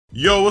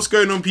Yo, what's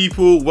going on,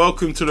 people?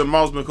 Welcome to the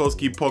Miles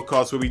Mikulski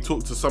podcast, where we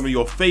talk to some of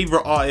your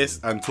favorite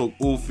artists and talk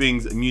all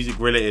things music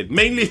related,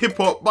 mainly hip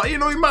hop, but we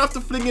might have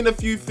to fling in a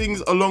few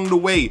things along the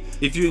way.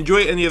 If you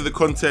enjoy any of the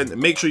content,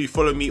 make sure you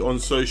follow me on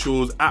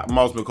socials at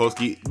Miles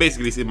Mikulski.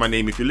 Basically, it's in my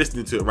name. If you're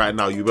listening to it right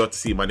now, you'll be able to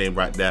see my name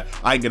right there.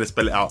 I ain't gonna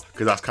spell it out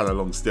because that's kind of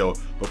long still,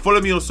 but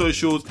follow me on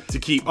socials to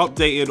keep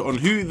updated on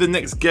who the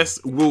next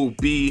guest will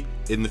be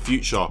in the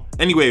future.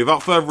 Anyway,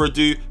 without further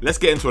ado, let's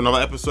get into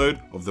another episode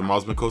of the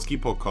Miles Mikulski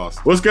podcast.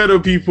 What's going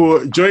on,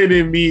 people?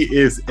 Joining me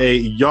is a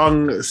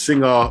young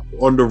singer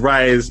on the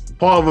rise,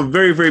 part of a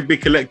very, very big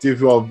collective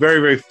who are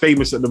very, very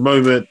famous at the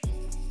moment.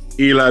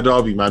 Eli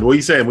Derby, man. What are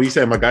you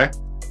saying? My guy?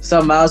 What's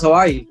up, Miles? How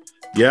are you?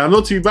 Yeah, I'm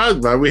not too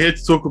bad, man. We're here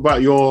to talk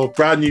about your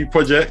brand new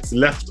project,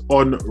 Left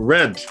on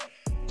Red.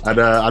 And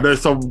I know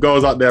some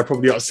girls out there are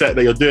probably upset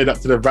that you're doing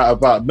that to them right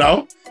about now.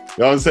 You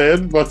know what I'm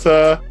saying?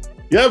 But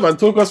yeah, man,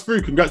 talk us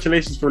through.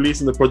 Congratulations for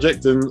releasing the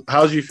project, and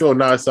how do you feel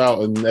now it's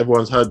out and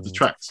everyone's heard the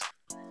tracks?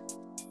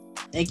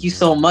 Thank you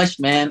so much,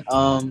 man.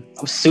 I'm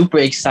super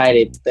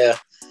excited. The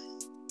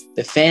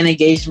fan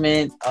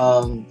engagement,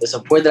 the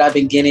support that I've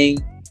been getting,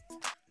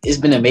 it's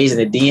been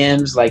amazing. The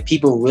DMs, like,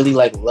 people really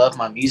love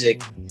my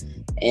music,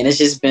 and it's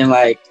just been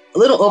a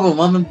little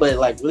overwhelming, but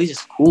really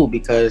just cool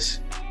because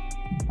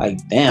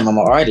damn, I'm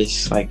an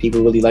artist.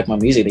 People really like my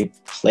music. They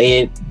play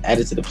it, add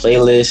it to the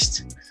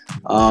playlist.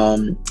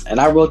 And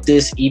I wrote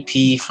this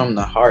EP from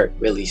the heart,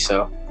 really.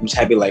 So I'm just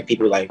happy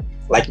people like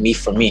me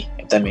for me,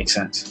 if that makes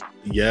sense.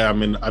 Yeah,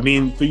 I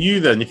mean, for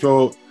you then, if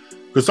you're,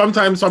 because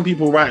sometimes some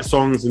people write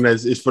songs and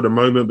it's for the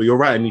moment, but you're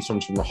writing these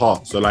songs from the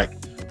heart. So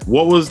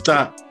what was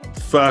that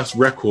first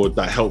record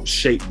that helped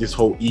shape this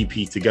whole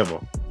EP together?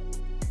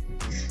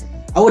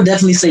 I would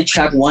definitely say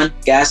track 1,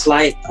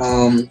 Gaslight.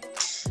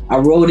 I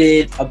wrote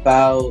it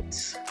about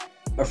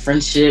a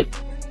friendship.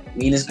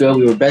 Me and this girl,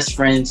 we were best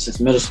friends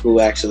since middle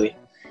school, actually.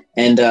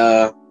 And,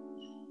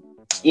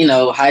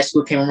 high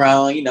school came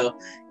around,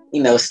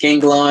 skin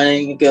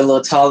glowing, you get a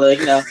little taller,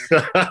 girl.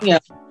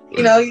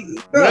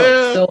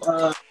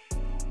 So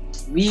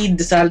we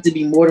decided to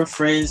be more than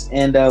friends,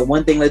 and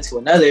one thing led to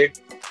another,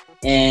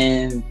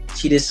 and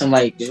she did some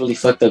just really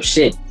fucked up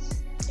shit.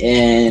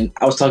 And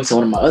I was talking to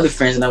one of my other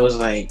friends, and I was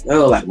like,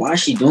 yo, why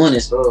is she doing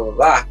this, blah, blah,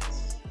 blah.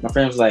 My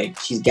friend was like,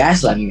 she's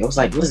gaslighting me. I was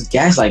like, what does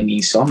gaslight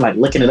mean? So I'm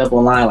looking it up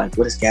online,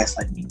 what does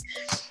gaslight mean?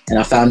 And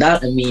I found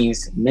out it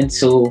means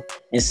mental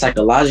and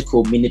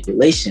psychological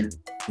manipulation.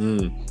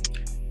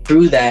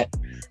 Through that,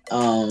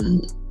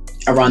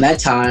 around that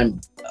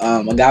time,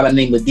 a guy by the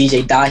name of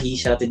DJ Dahi,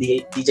 shout out to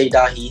DJ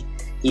Dahi,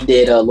 he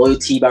did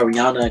Loyalty by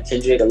Rihanna and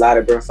Kendrick, a lot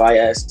of Burn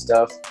Fire ass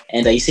stuff.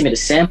 And he sent me the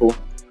sample,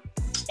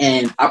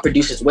 and I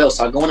produce as well.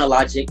 So I go into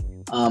Logic,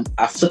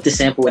 I flip the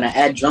sample and I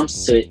add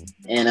drums to it.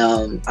 And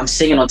I'm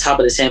singing on top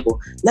of the sample.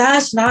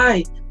 Last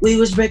night, we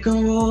was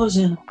breaking rules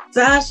in a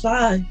fast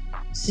life.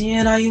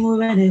 Seeing how you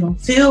moving, it don't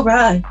feel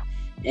right.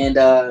 And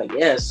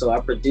so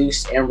I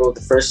produced and wrote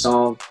the first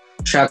song,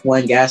 track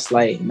 1,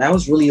 Gaslight. And that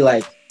was really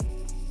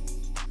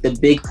the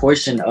big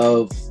portion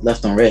of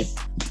Left on Red.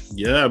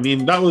 Yeah, I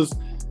mean, that was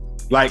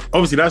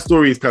obviously that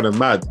story is kind of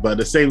mad, but at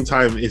the same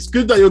time, it's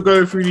good that you're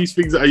going through these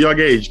things at a young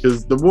age,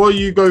 because the more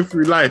you go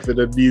through life and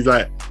then these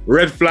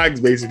red flags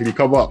basically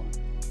come up,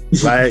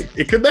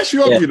 it can mess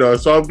you up, yeah.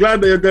 So I'm glad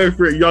that you're going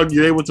through it young.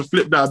 You're able to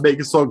flip that and make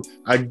a song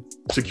and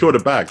secure the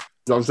bag.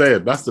 You know what I'm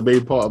saying? That's the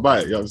main part about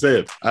it. You know what I'm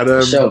saying?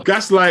 And sure.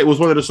 Gaslight was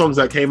one of the songs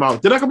that came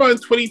out. Did that come out in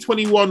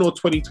 2021 or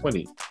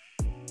 2020?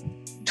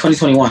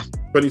 2021.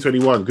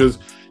 2021, because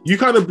you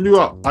kind of blew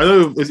up. I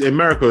know in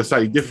America it's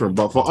slightly different,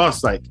 but for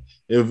us, in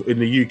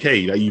the UK,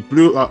 you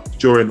blew up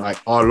during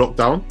our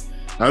lockdown.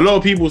 And a lot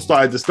of people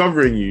started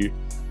discovering you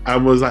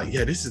and was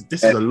yeah, this is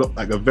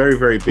a very,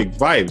 very big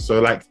vibe.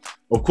 So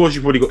of course,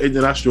 you probably got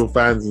international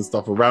fans and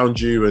stuff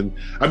around you. And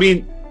I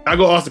mean, I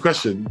got to ask the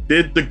question,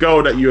 did the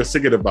girl that you were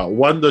singing about,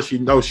 does she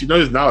know? She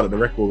knows now that the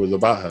record was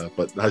about her,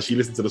 but has she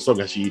listened to the song?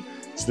 Has she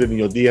slid in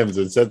your DMs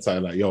and said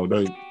something yo,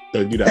 don't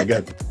do that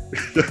again?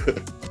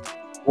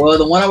 Well,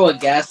 the one I wrote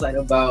Gaslight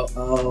about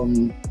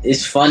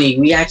is funny.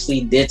 We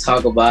actually did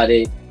talk about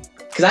it,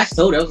 because I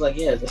told her, I was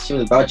yeah, that shit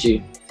was about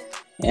you.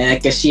 And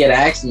because she had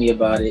asked me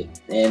about it,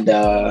 and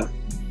I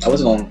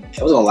wasn't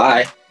gonna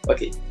lie.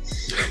 Fuck it.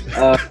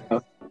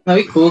 No,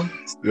 we cool.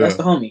 Yeah. That's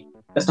the homie.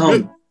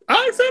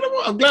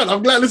 I'm glad.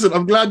 Listen,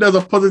 I'm glad there's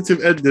a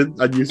positive ending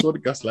and you saw the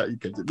Gaslight, you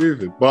kept it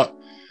moving. But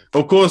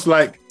of course,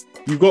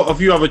 you've got a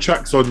few other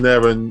tracks on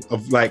there, and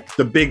of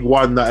the big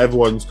one that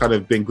everyone's kind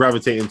of been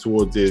gravitating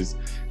towards is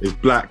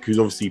Black, who's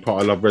obviously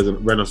part of Love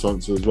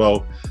Renaissance as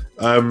well.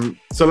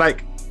 So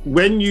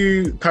when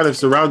you kind of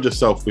surround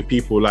yourself with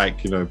people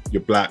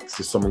your Blacks,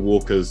 your Summer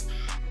Walkers,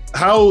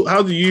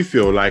 how do you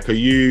feel? Are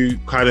you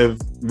kind of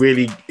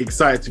really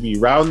excited to be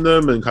around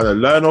them and kind of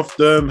learn off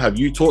them? Have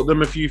you taught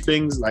them a few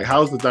things?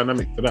 How's the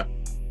dynamic for that?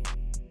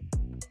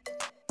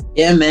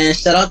 Yeah, man.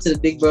 Shout out to the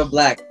big bro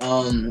Black.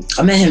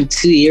 I met him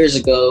 2 years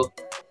ago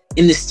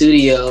in the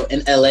studio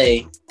in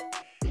LA.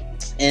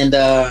 And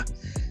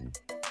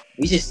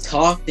we just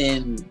talked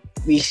and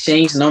we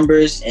exchanged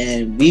numbers,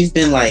 and we've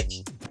been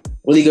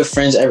really good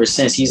friends ever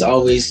since. He's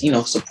always, you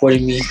know,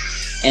 supporting me.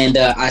 And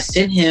I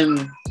sent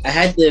him, I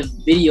had the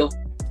video,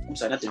 I'm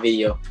sorry, not the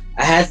video.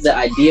 I had the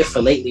idea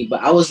for Lately,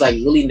 but I was like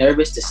really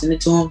nervous to send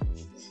it to him.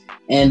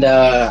 And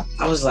I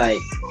was like,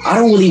 I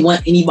don't really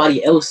want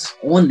anybody else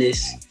on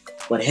this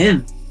but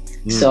him.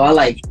 So I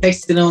like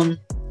texted him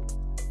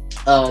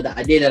the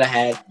idea that I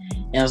had.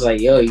 And I was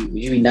like, yo, would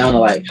you be down to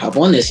like hop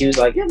on this? He was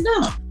like, yeah,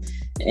 no.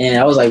 And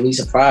I was like really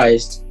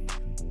surprised.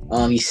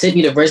 He sent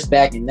me the verse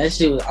back, and that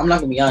shit was, I'm not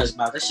gonna be honest,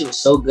 man, that shit was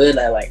so good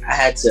that like I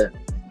had to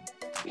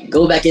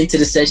go back into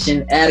the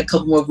session, add a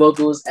couple more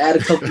vocals, add a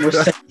couple more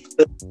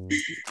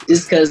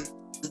just because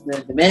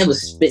the man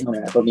was spitting on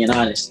it, if I'm being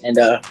honest. And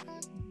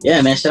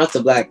yeah, man, shout out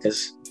to Black,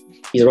 because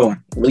he's a real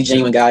one. Really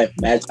genuine guy,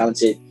 mad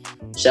talented.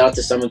 Shout out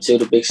to Summer too,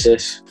 the big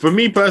sis. For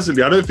me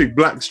personally, I don't think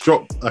Black's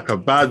dropped like a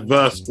bad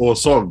verse or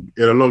song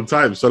in a long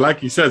time. So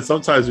like you said,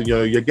 sometimes when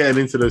you're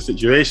getting into those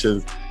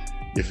situations,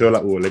 you feel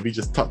like, well, let me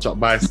just touch up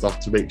my stuff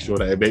to make sure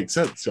that it makes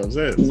sense. You know what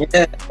I'm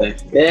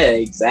saying? Yeah,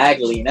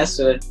 exactly. And that's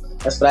what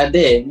I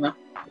did, you know?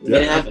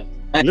 It happen.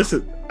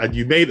 Listen, and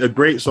you made a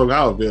great song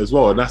out of it as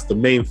well, and that's the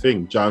main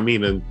thing. Do you know what I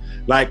mean? And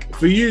like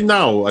for you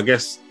now, I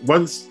guess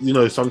once, you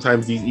know,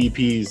 sometimes these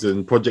EPs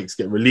and projects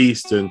get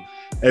released and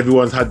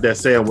everyone's had their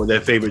say on what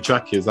their favorite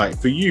track is. Like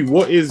for you,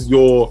 what is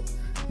your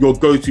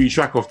go-to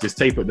track off this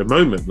tape at the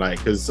moment? Like,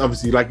 because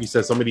obviously, like you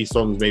said, some of these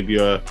songs maybe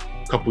are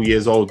a couple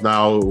years old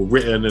now, or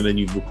written, and then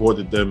you've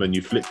recorded them and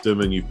you flipped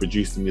them and you've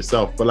produced them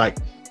yourself. But like,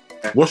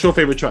 what's your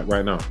favorite track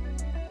right now?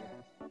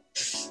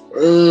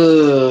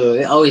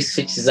 It always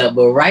switches up,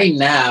 but right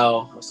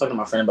now, I was talking to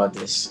my friend about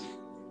this.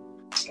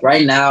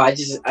 Right now, I'm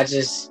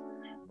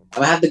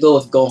gonna have to go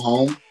with "Go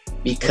Home"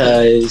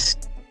 because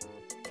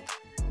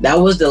that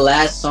was the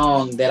last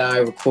song that I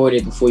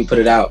recorded before we put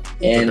it out,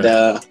 and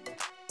I'm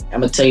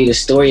gonna tell you the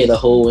story of the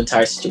whole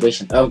entire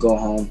situation of "Go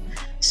Home."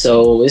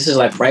 So this is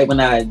like right when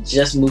I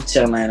just moved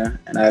to Atlanta,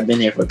 and I've been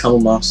here for a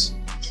couple months,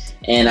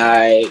 and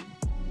I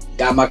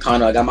got my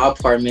condo, I got my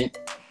apartment.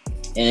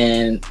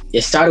 And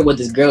it started with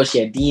this girl. She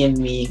had DM'd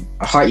me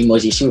a heart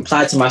emoji. She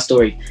replied to my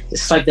story.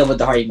 Just swiped up with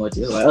the heart emoji.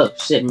 It was like, oh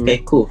shit,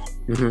 okay, cool.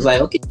 It was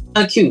like, okay,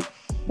 not cute.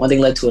 One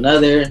thing led to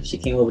another. She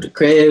came over to the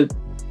crib.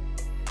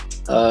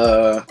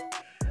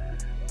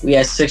 We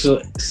had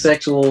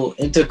sexual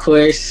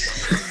intercourse.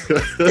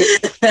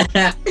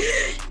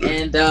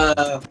 And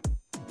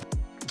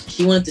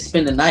she wanted to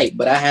spend the night,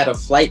 but I had a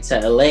flight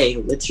to LA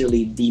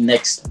literally the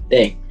next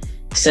day.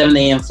 7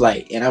 a.m.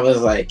 flight, and I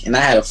was like, and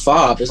I had a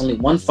fob. There's only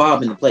one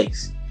fob in the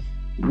place.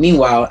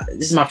 Meanwhile,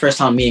 this is my first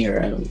time meeting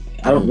her.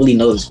 I don't really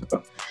know this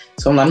girl,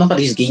 so I'm like, I'm not about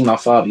to just give you my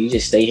fob. You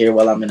just stay here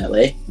while I'm in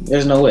LA.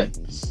 There's no way.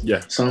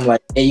 Yeah. So I'm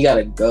like, hey, you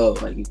gotta go.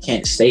 Like, you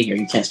can't stay here.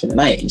 You can't spend the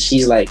night. And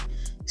she's like,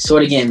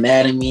 sort of getting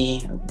mad at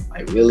me. I'm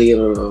like, really?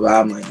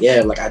 I'm like,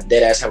 yeah. Like, I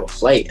dead ass have a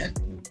flight at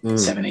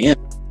 7 a.m.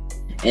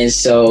 And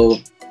so,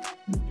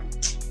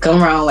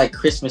 come around like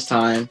Christmas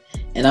time,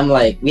 and I'm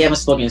like, we haven't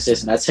spoken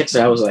since. And I text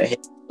her. I was like, hey,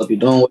 hope you're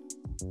doing well.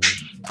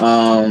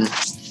 And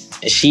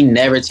she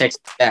never texted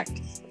back.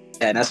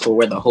 And that's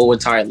where the whole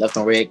entire Left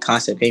on Red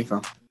concept came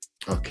from.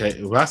 Okay,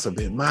 well, that's a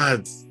bit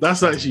mad.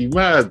 That's actually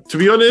mad. To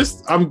be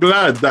honest, I'm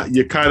glad that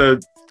you kind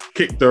of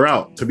kicked her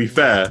out, to be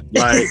fair.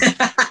 Like,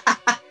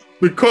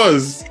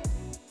 because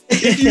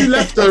if you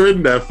left her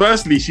in there,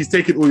 firstly, she's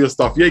taking all your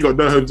stuff. You ain't got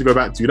no home to go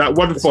back to. That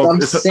one fob,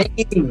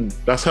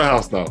 that's her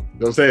house now. You know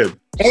what I'm saying?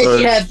 And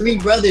she had 3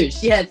 brothers.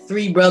 She had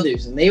 3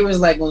 brothers. And they was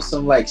like on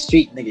some like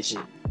street nigga shit.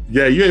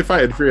 Yeah, you ain't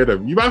fighting 3 of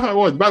them. You might fight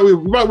 1. You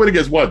might win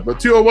against 1, but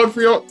 2 or 1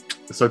 for you,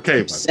 it's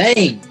okay,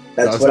 man.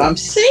 That's what I'm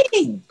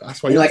saying.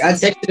 That's why. Like, I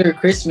texted her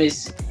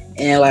Christmas,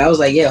 and like I was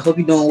like, yeah, hope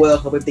you're doing well.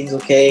 Hope everything's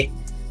okay.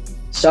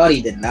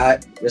 Shawty did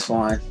not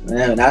respond.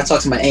 And I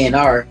talked to my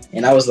A&R,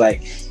 and I was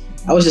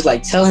just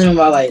like telling him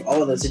about like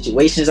all the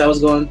situations I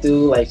was going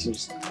through, like some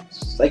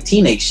like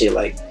teenage shit,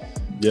 like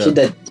shit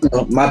that, you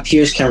know, my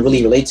peers can't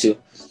really relate to.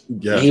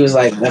 Yeah. And he was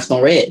like, Left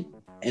on Red.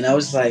 And I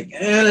was like,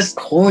 that's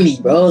corny,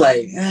 bro.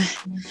 Like,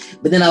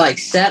 but then I like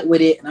sat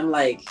with it, and I'm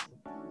like,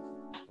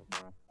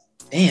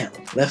 damn,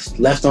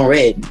 left on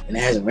red, and it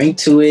has a ring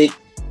to it,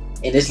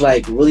 and it's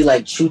like really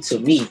like true to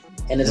me.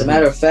 And as a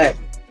matter of fact,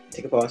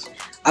 take a pause.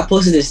 I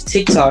posted this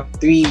TikTok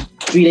three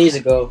days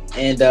ago,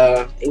 and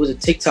it was a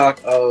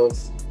TikTok of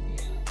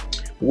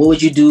what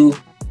to do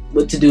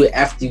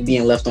after you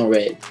being left on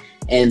red.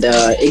 And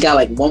it got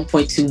like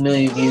 1.2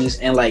 million views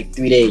in like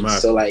 3 days. Mad,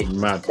 so like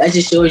that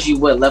just shows you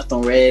what Left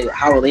on Red,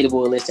 how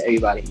relatable it is to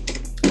everybody.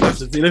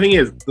 The thing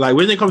is, like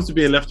when it comes to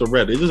being left on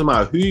red, it doesn't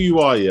matter who you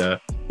are, yeah.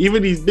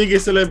 Even these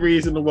biggest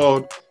celebrities in the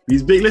world,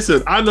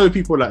 listen, I know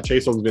people like Trey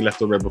Songz been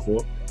left on red before.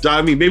 Do you know what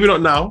I mean? Maybe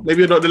not now,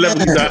 maybe not the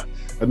level of that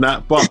and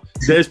that, but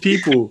there's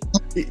people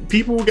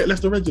will get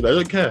left on red, you know, I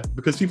don't care,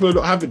 because people are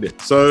not having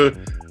it. So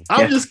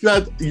I'm just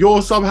glad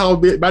you're somehow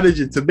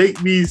managing to make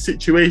these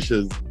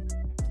situations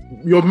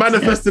you're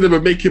manifesting them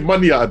and making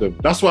money out of them.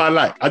 That's what I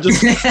like. I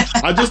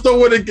just don't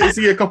want to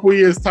see a couple of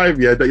years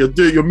time, yeah, that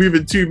you're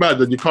moving too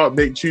mad and you can't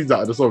make tunes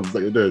out of the songs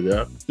that you're doing,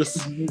 yeah. Just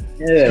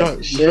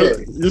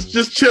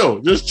chill,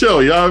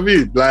 you know what I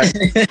mean? Like,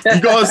 you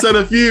gotta send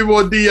a few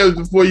more DMs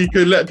before you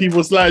can let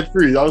people slide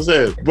through. You know what I'm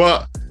saying?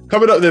 But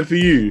coming up then for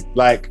you,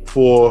 like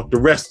for the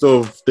rest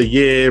of the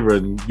year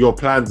and your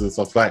plans and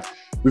stuff, like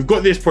we've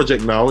got this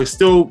project now. It's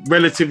still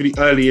relatively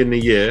early in the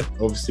year,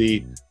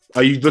 obviously.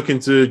 Are you looking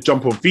to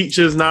jump on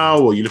features now,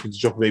 or are you looking to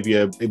drop maybe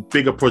a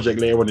bigger project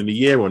later on in the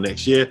year or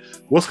next year?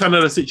 What's kind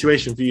of the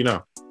situation for you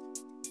now?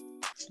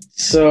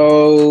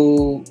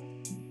 So,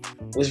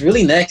 what's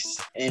really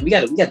next? And we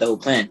got the whole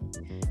plan.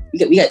 We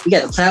got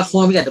the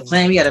platform, we got the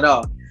plan, we got it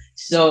all.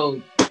 So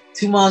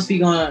 2 months we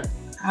gonna,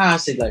 I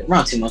say like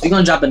around 2 months, we're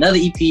gonna drop another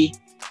EP.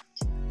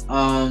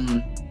 A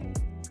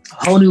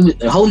whole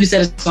new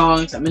set of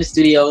songs. I'm in the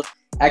studio.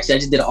 Actually, I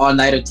just did an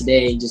all-nighter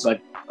today, just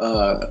like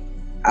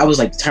I was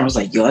like determined. I was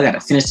like, yo, I gotta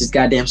finish this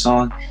goddamn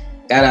song.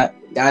 Got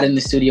in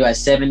the studio at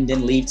 7,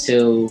 didn't leave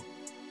till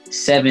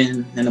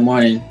 7 in the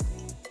morning.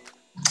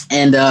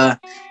 And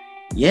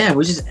yeah,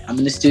 I'm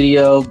in the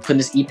studio putting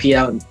this EP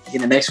out,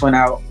 getting the next one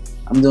out.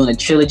 I'm doing a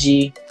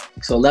trilogy.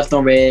 So Left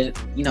on Red,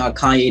 you know how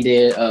Kanye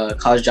did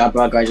College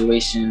Dropout,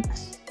 Graduation.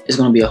 It's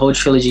gonna be a whole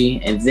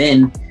trilogy, and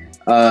then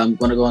I'm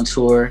gonna go on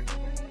tour.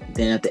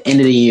 Then at the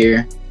end of the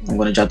year, I'm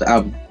gonna drop the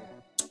album.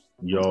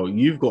 Yo,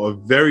 you've got a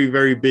very,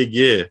 very big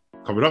year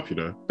coming up, you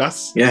know.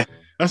 That's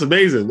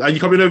amazing. Are you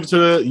coming over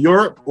to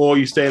Europe, or are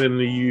you staying in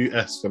the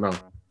US for now?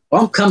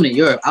 Well, I'm coming to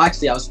Europe.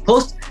 Actually, I was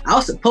supposed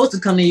to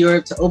come to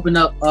Europe to open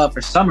up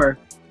for summer,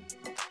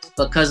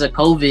 because of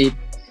COVID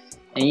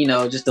and, you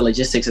know, just the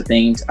logistics of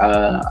things.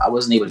 I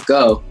wasn't able to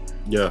go.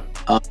 Yeah.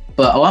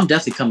 But I'm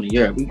definitely coming to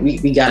Europe.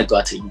 We gotta go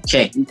out to the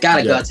UK. We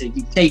gotta go out to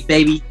the UK,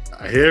 baby.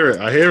 I hear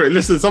it.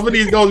 Listen, some of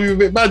these girls be a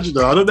bit mad, you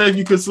know. I don't know if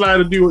you can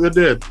slide and do what you're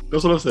doing.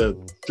 That's what I'm saying.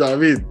 Do you know what I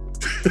mean?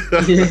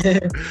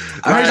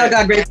 I heard y'all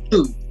got great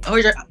food. I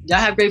heard y'all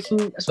have great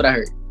food. That's what I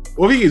heard.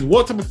 Well, the thing is,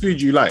 what type of food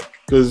do you like?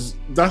 Because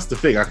that's the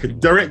thing. I can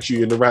direct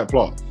you in the right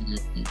plot.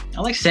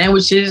 I like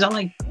sandwiches. I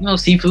like, you know,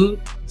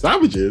 seafood.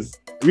 Sandwiches?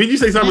 When you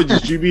say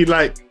sandwiches, do you mean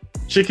like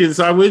chicken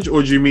sandwich,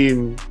 or do you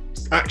mean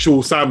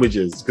actual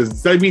sandwiches?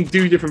 Because they mean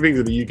 2 different things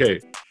in the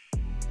UK.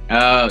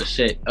 Oh,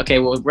 shit. Okay,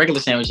 well, regular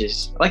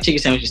sandwiches. I like chicken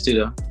sandwiches too,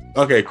 though.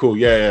 Okay, cool.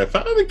 Yeah.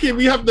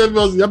 We have them.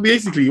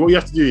 Basically, what you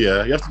have to do,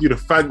 yeah, you have to do the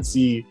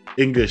fancy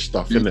English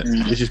stuff, innit?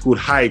 Which is called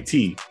high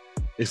tea.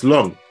 It's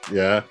long,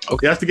 yeah.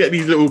 Okay. You have to get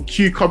these little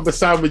cucumber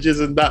sandwiches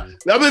and that.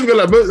 I'm not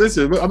gonna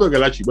listen. I'm not gonna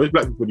lie to you. Most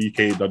black people in the UK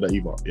ain't done that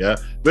either, yeah.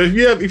 But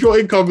if your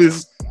income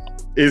is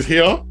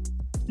here,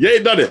 you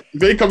ain't done it.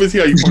 If your income is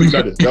here, you probably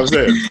done it. You know what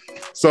I'm saying?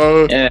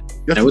 So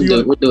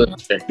we'll do it.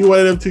 Do one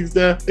of them things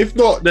there. If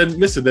not, then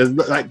listen. There's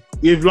like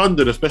in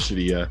London,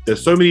 especially, yeah.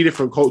 There's so many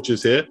different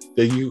cultures here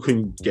that you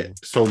can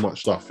get so much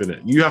stuff in it.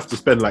 You have to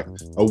spend like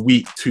a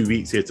week, 2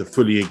 weeks here to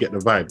fully get the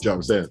vibe. Do you know what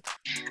I'm saying?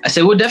 I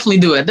said we'll definitely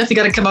do it. I definitely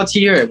got to come out to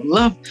Europe.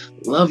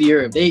 Love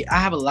Europe. I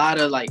have a lot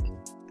of like,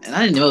 and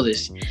I didn't know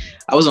this.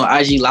 I was on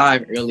IG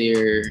Live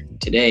earlier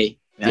today.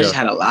 I just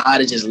had a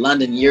lot of just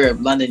London, Europe,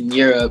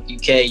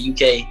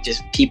 UK,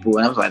 just people.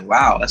 And I was like,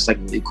 wow, that's like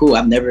really cool.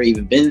 I've never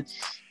even been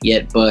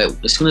yet, but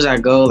as soon as I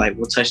go, like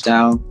we'll touch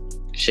down.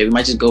 Shit, we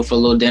might just go for a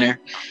little dinner.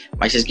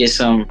 Might just get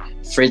some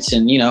Fritz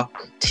and, you know,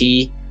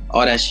 tea,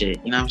 all that shit.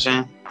 You know what I'm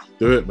saying?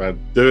 Do it, man.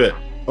 Do it.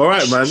 All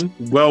right, man.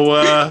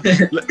 Well,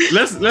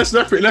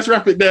 let's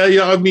wrap it there. You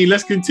know what I mean?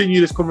 Let's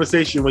continue this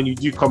conversation when you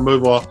do come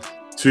over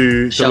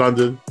to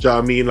London. Do you know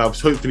what I mean? Like,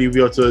 hopefully we'll be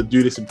able to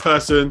do this in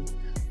person.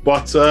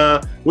 But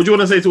what do you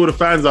want to say to all the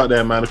fans out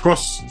there, man,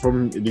 across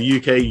from the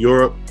UK,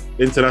 Europe,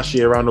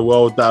 internationally around the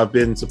world that have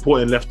been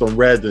supporting Left on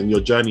Red and your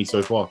journey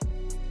so far?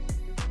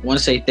 I want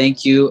to say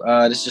thank you.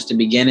 This is just the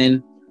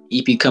beginning.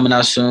 EP coming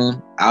out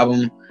soon.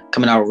 Album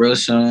coming out real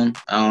soon.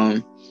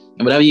 And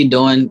whatever you're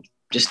doing,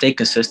 just stay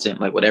consistent.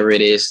 Like whatever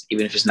it is,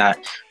 even if it's not,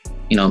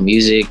 you know,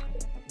 music,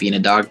 being a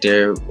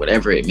doctor,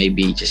 whatever it may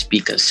be, just be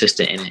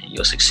consistent in it and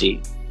you'll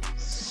succeed.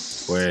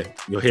 Boy,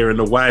 you're hearing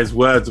the wise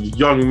words of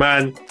young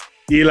man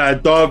Eli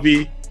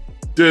Derby,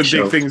 doing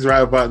big things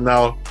right about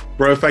now.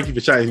 Bro, thank you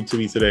for chatting to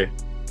me today.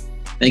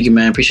 Thank you,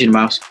 man. Appreciate it,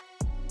 Miles.